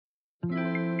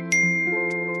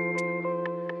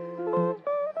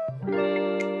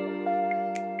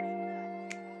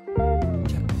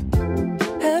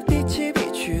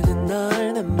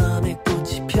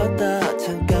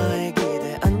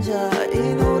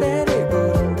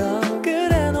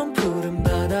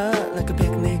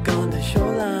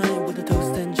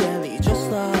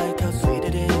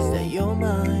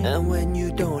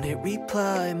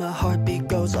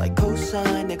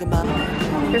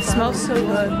It smells so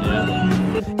good.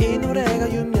 이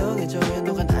노래가 유명해져야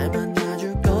너가 날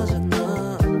만나줄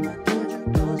거잖아.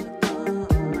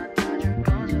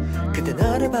 그때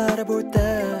나를 바라볼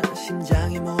때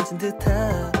심장이 멎은 듯해.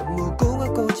 무궁화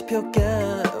꽃이 폈게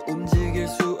움직일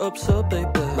수 없어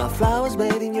baby. My flowers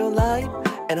made in your light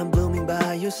and I'm blooming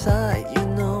by your side. You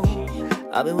know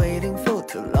I've been waiting for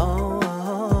too long.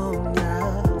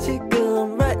 Yeah.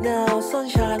 지금 right now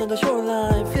sunshine on the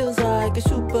shoreline feels like a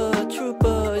super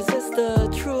trooper. Is this the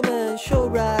Truman Show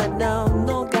right now?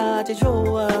 너가 제일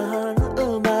좋아하는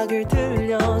음악을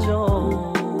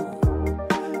들려줘.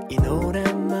 이 노래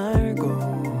말고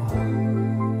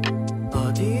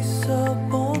어디서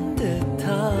본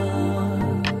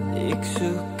듯한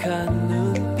익숙한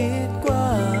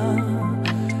눈빛과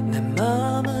내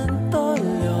맘은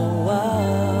떨려와.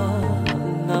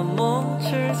 난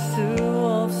멈출 수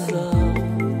없어.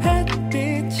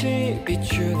 햇빛이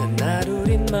비추는 날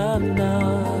우린 만나.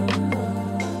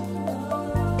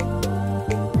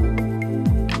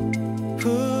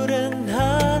 푸른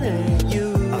하늘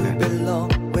You belong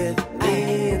with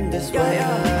me in this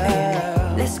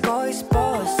world. Let's go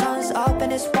explore. Sun's up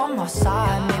and it's one more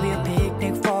side. Maybe a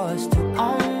picnic for us to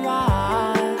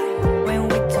unwind. When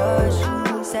we touch,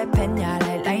 새pen냐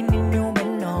like lightning. You may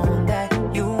know that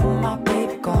you my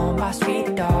baby girl, my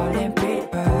sweet darling, pretty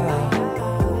pearl.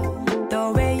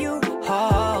 The way you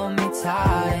hold me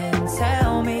tight and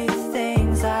tell me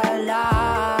things I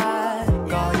like.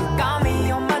 Girl, you got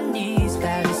me on my knees,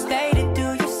 devastated.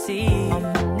 Do you see?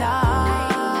 I'm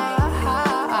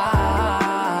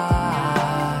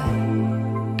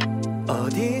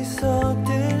어디서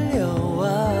들려와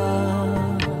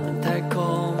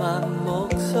달콤한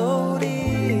목소리.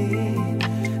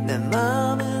 내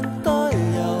맘은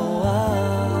떨려와.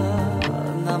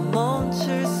 난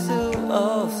멈출 수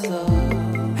없어.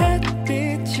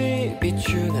 햇빛이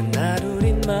비추는 날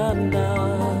우린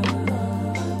만나.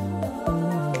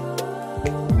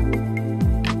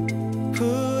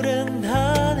 푸른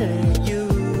하늘 You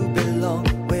belong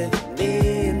with me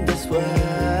in this world.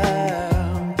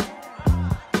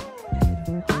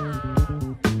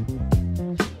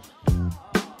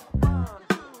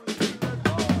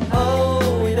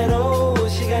 이대로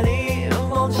시간이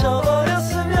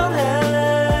멈춰버렸으면 해.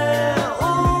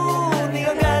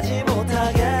 네가 가지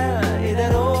못하게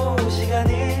이대로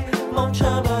시간이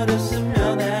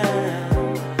멈춰버렸으면 해.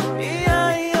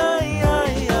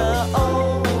 이야이야이야이야.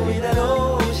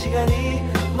 이대로 시간이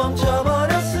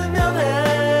멈춰버렸으면 해.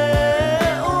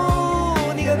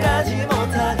 네가 가지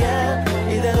못하게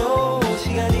이대로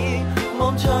시간이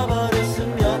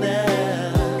멈춰버렸으면 해.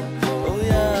 Oh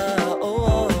yeah,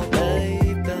 oh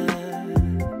baby.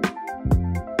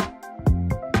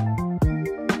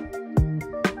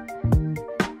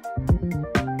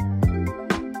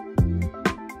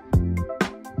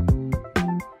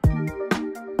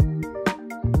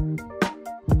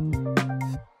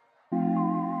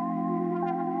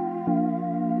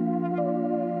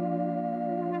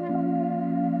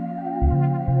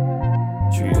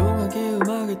 조용하게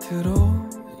음악을 틀어.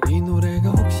 이 노래가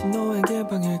혹시 너에게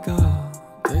방해가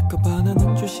될까봐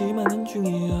나는 조심하는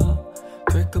중이야.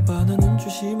 될까봐 나는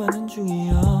조심하는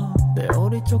중이야. 내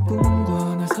어릴 적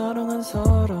꿈과 날 사랑한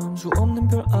사람 수 없는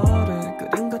별 아래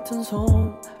그림 같은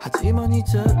섬. 하지만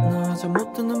이제 나 잠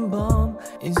못 드는 밤.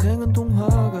 인생은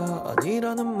동화가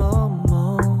아니라는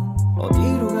맘만.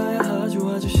 어디로 가야 하죠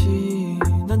아저씨.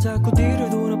 난 자꾸 뒤를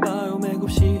돌아봐요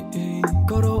맥없이.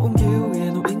 걸어온 길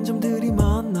위에 놓인 점들이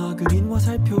많아. 그린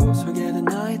화살표 설계된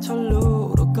나의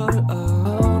철로로 걸어.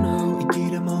 Oh no 이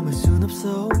길에 머물 순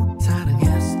없어.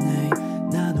 사랑했으니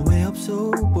나는 왜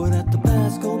없어. But at the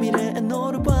past 고민해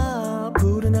너를 봐.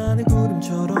 푸른 하늘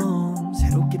구름처럼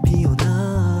새롭게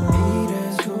피어나.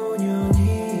 미래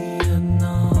소년이란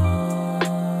나.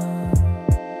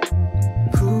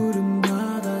 푸른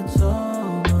바다 저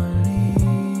멀리.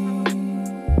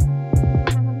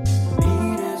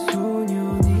 미래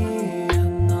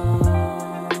소년이란 나.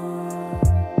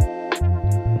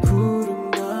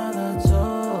 푸른 바다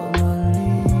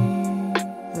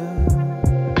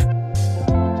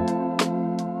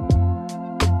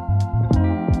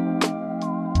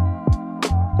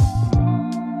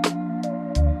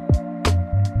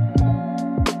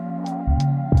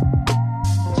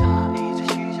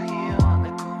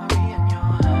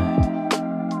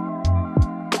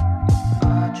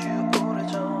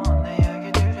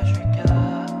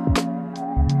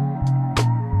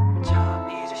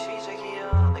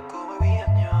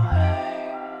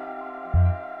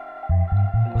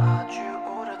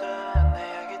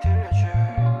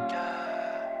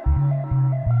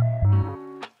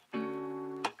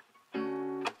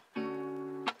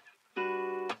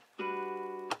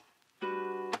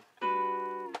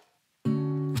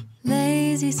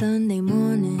lazy Sunday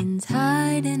mornings,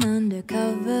 hiding under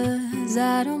covers.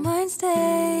 I don't mind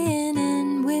staying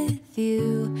in with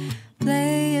you.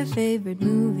 Play your favorite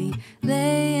movie,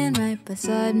 laying right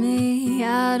beside me.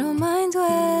 I don't mind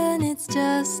when it's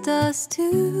just us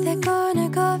two. That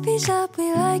corner coffee shop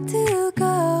we like to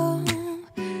go.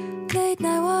 Late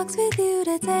night walks with you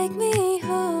to take me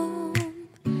home.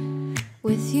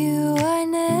 With you I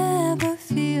never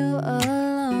feel alone.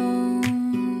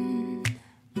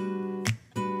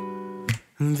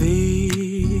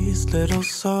 These little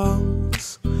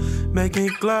songs make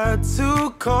me glad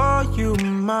to call you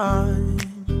mine.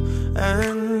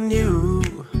 And you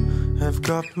have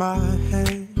got my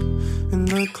head in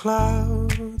the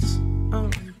clouds.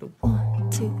 1,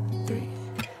 2, 3.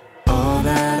 All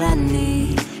that I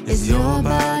need is your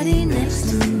body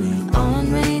next to me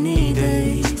on rainy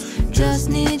days. Just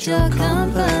need your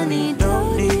company,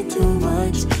 don't need too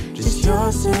much. Just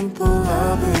your simple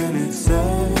love and it's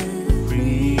everything.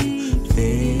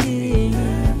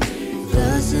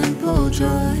 The simple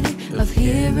joy of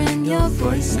hearing your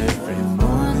voice every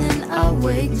morning. I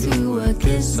wake to a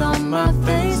kiss on my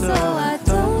face, so I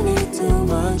don't need too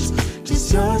much.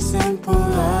 Just your simple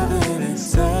love and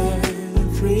it's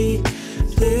everything.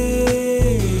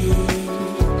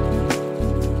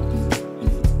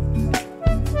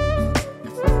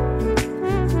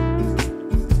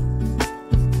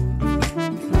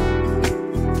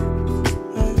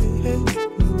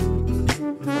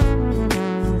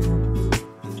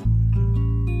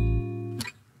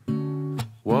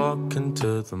 Walking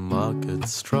to the market,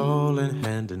 strolling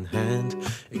hand in hand,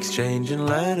 exchanging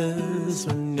letters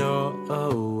when you're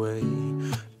away.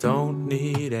 Don't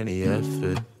need any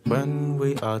effort when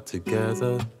we are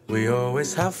together. We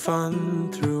always have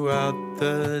fun throughout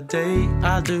the day.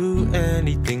 I'll do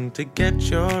anything to get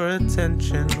your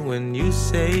attention. When you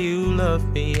say you love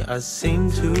me, I seem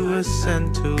to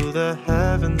ascend to the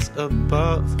heavens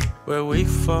above, where we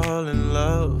fall in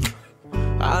love.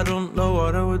 I don't know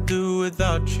what I would do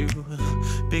without you,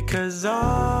 because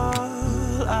all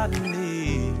I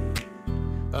need,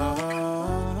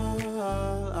 all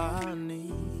I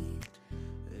need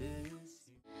is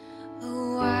you.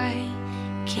 Oh, I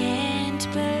can't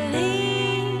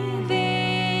believe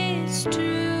it's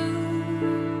true.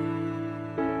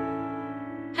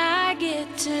 I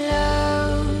get to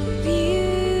love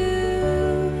you.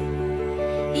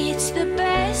 It's the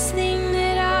best thing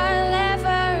that I'll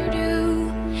ever do.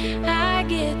 I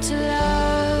get to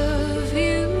love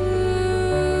you.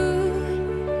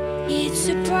 It's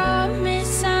a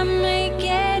promise I'm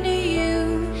making to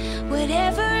you.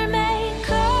 Whatever may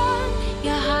come,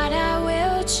 your heart I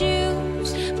will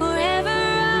choose. Forever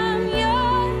I'm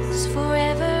yours,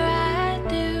 forever I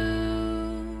do.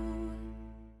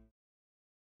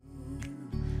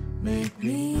 Make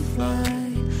me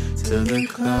fly to the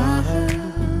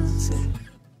clouds.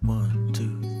 1,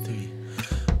 2, 3.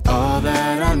 All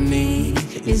that I need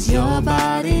is your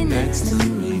body next to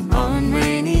me on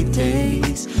rainy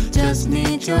days. Just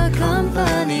need your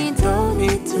company, don't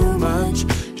need too much.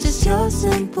 Just your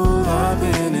simple love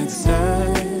and it's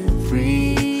everything.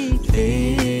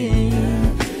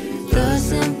 The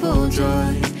simple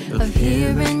joy of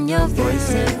hearing your voice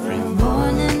every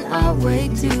morning. I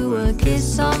wake to a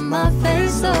kiss on my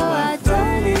face, so I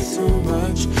don't need too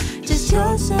much. Just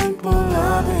your simple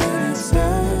love and it's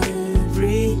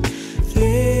everything.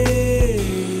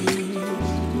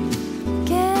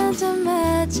 Can't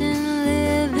imagine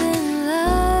living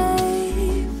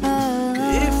life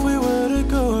alone. If we were to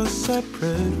go our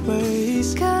separate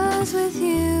ways, 'Cause with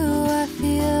you I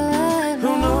feel at who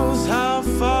home. knows how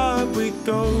far we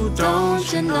go? Don't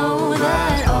you know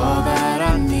that all that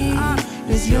I need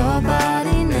is your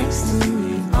body next to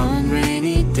me on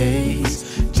rainy days?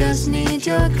 Just need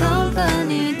your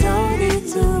company, don't need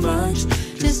too much.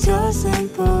 Just your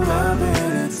simple love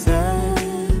and it's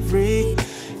everything.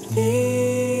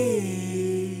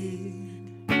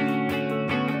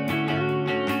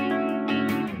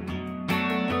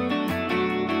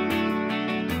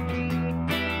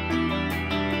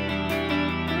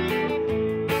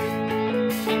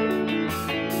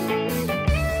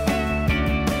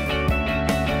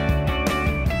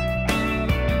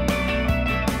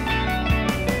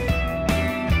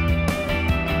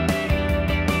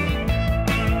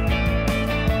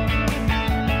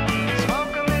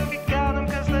 Smoke 'em if you got 'em,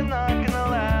 'cause they're not gonna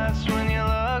last. When your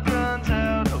luck runs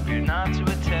out, hope you're not too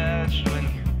attached. When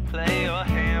you play your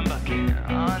hand, but can't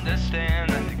understand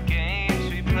that the games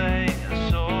we play are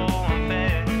so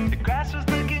unfair. The grass was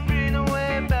looking greener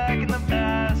way back in the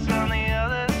past, on the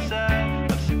other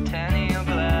side of centennial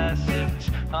glass. It was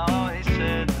always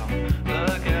said, don't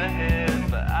look ahead,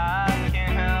 but I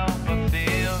can't help but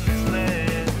feel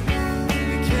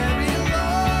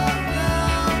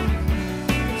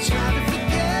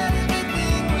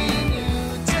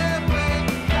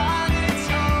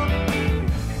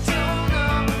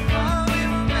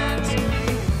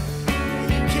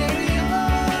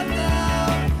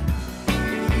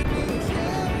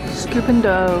Scoop and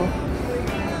dough.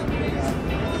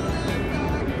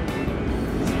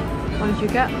 What did you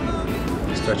get?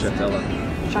 Stracciatella.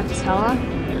 Stracciatella?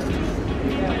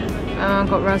 I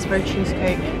got raspberry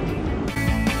cheesecake.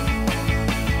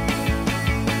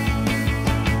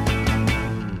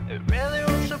 It really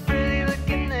was so pretty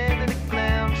looking into the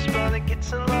glance, but it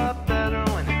gets a lot better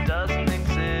when it doesn't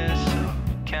exist. So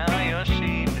count your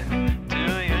sheep and do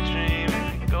your dream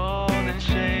in the golden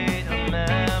shade of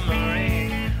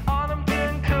memory. Autumn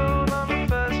turned cold on the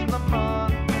first of the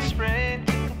month. The spring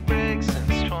took a break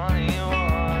since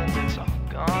 21. It's all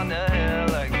gone to hell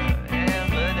like the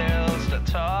infidels. Start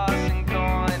tossing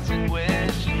coins and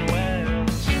wishing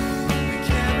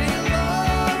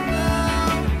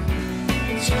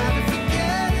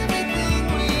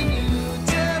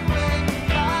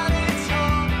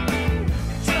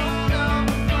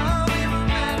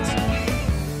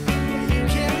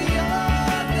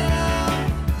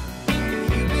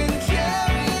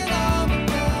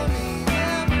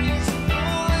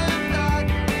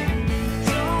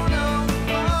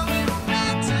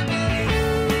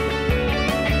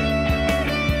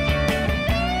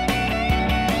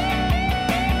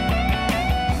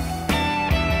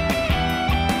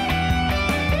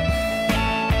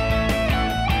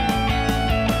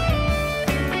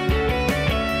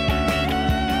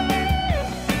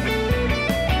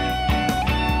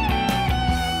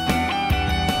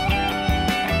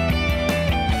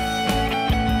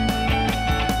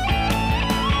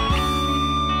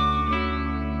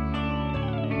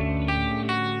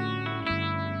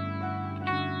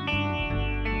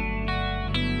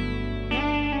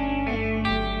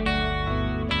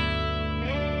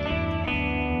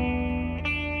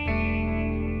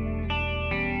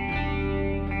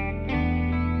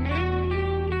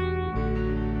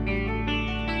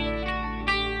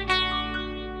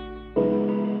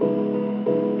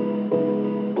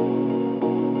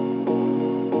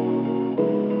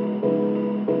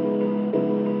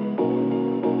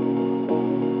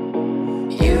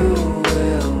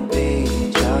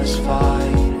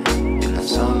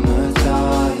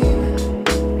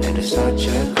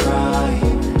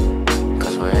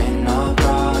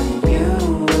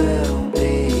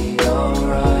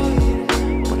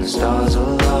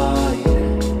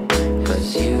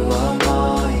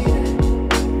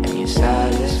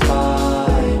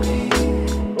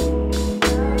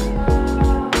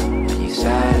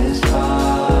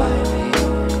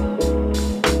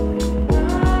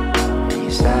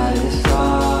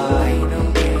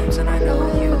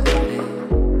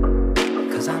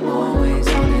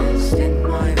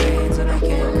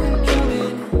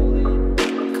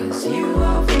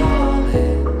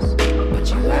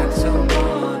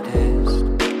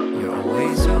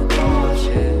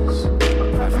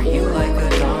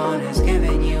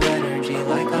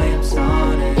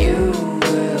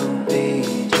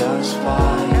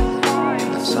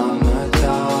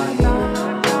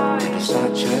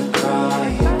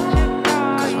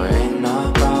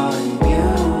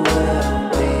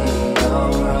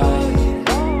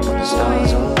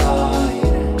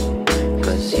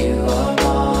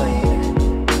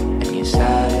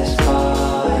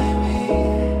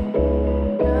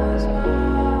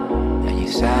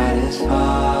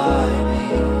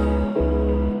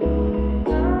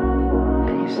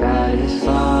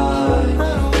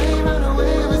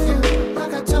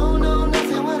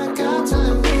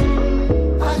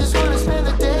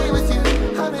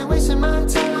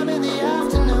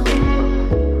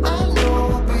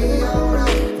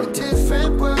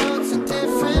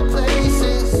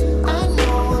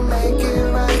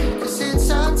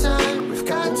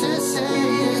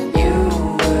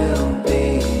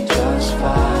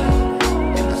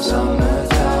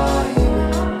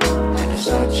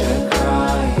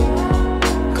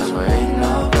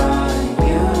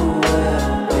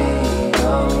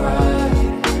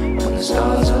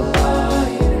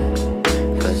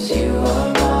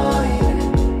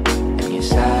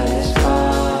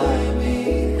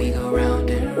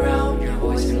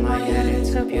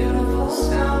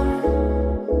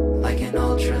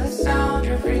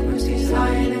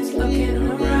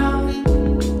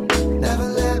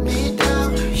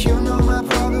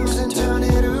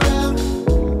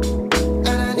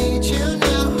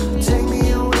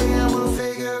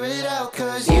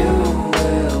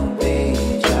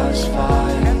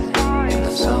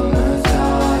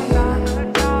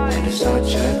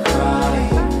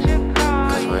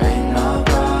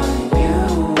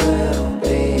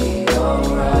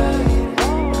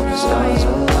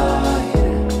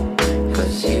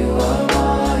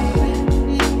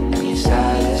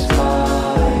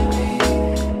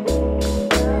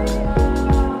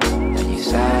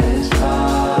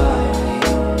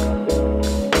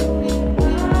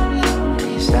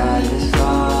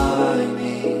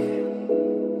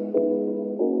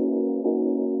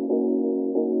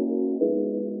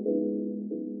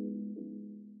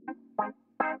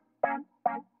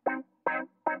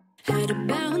to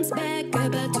bounce back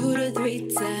about 2 to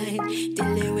 3 times.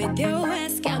 Dealing with your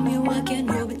ass got me working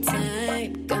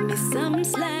overtime. Got me some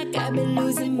slack, I've been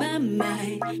losing my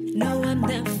mind. No, I'm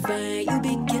not fine, you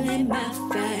be killing my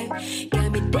vibe.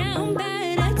 Got me down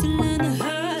bad, I had to learn the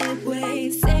hard way.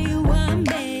 Say you want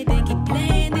me, then keep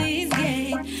playing these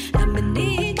games. I'ma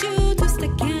need you to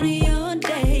start counting your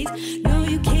days. No,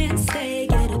 you can't stay,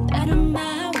 get up out of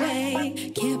my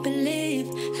way. Can't believe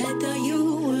I thought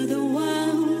you were the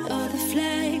one. All the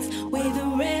flags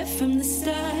waving red from the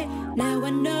start. Now I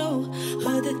know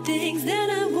all the things that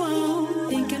I want.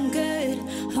 Think I'm good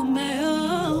on my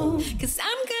own. Cause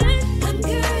I'm good, I'm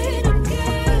good, I'm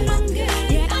good, I'm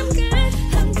good. Yeah, I'm good,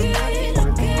 I'm good,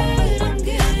 I'm good, I'm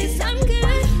good. Cause I'm good,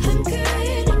 I'm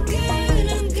good, I'm good,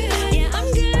 I'm good. Yeah, I'm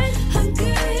good, I'm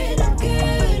good, I'm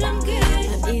good, I'm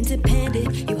good. I'm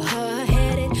independent, you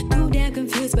hard-headed. Too damn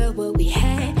confused about what we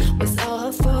had. Was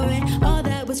all for it, all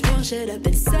that was wrong shut up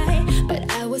inside. But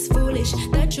I was foolish,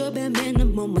 that your bare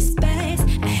minimum was space.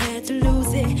 I had to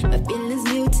lose it, my feelings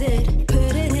muted.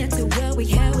 Put it into what we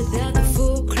had without the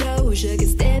full closure.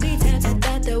 Cause there be times I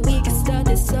thought that we could start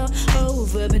this all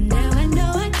over. But now I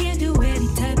know I can't do any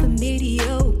type of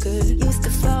mediocre. Used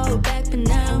to fall back, but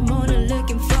now I'm on a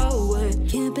looking forward.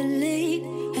 Can't believe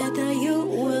I thought you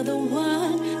were the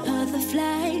one. All the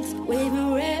flags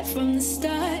waving red from the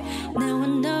start. Now I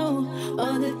know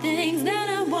all the things that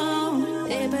I want.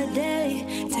 Day by day,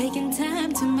 taking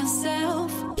time to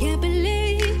myself. Can't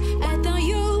believe I thought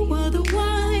you were the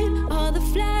one. All the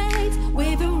flags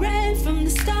waving red from the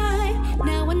start.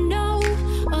 Now I know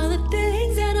all the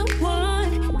things that I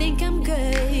want. Think I'm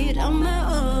good on my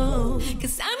own.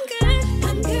 Cause I'm good,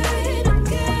 I'm good, I'm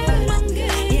good, I'm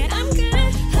good. Yeah, I'm good,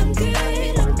 I'm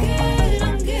good, I'm good,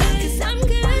 I'm good. Cause I'm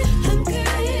good, I'm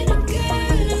good, I'm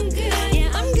good, I'm good. Yeah,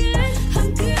 I'm good, I'm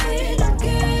good, I'm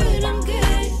good, I'm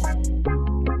good.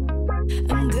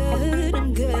 I'm good,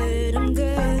 I'm good, I'm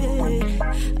good.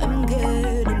 I'm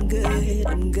good, I'm good,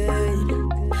 I'm good.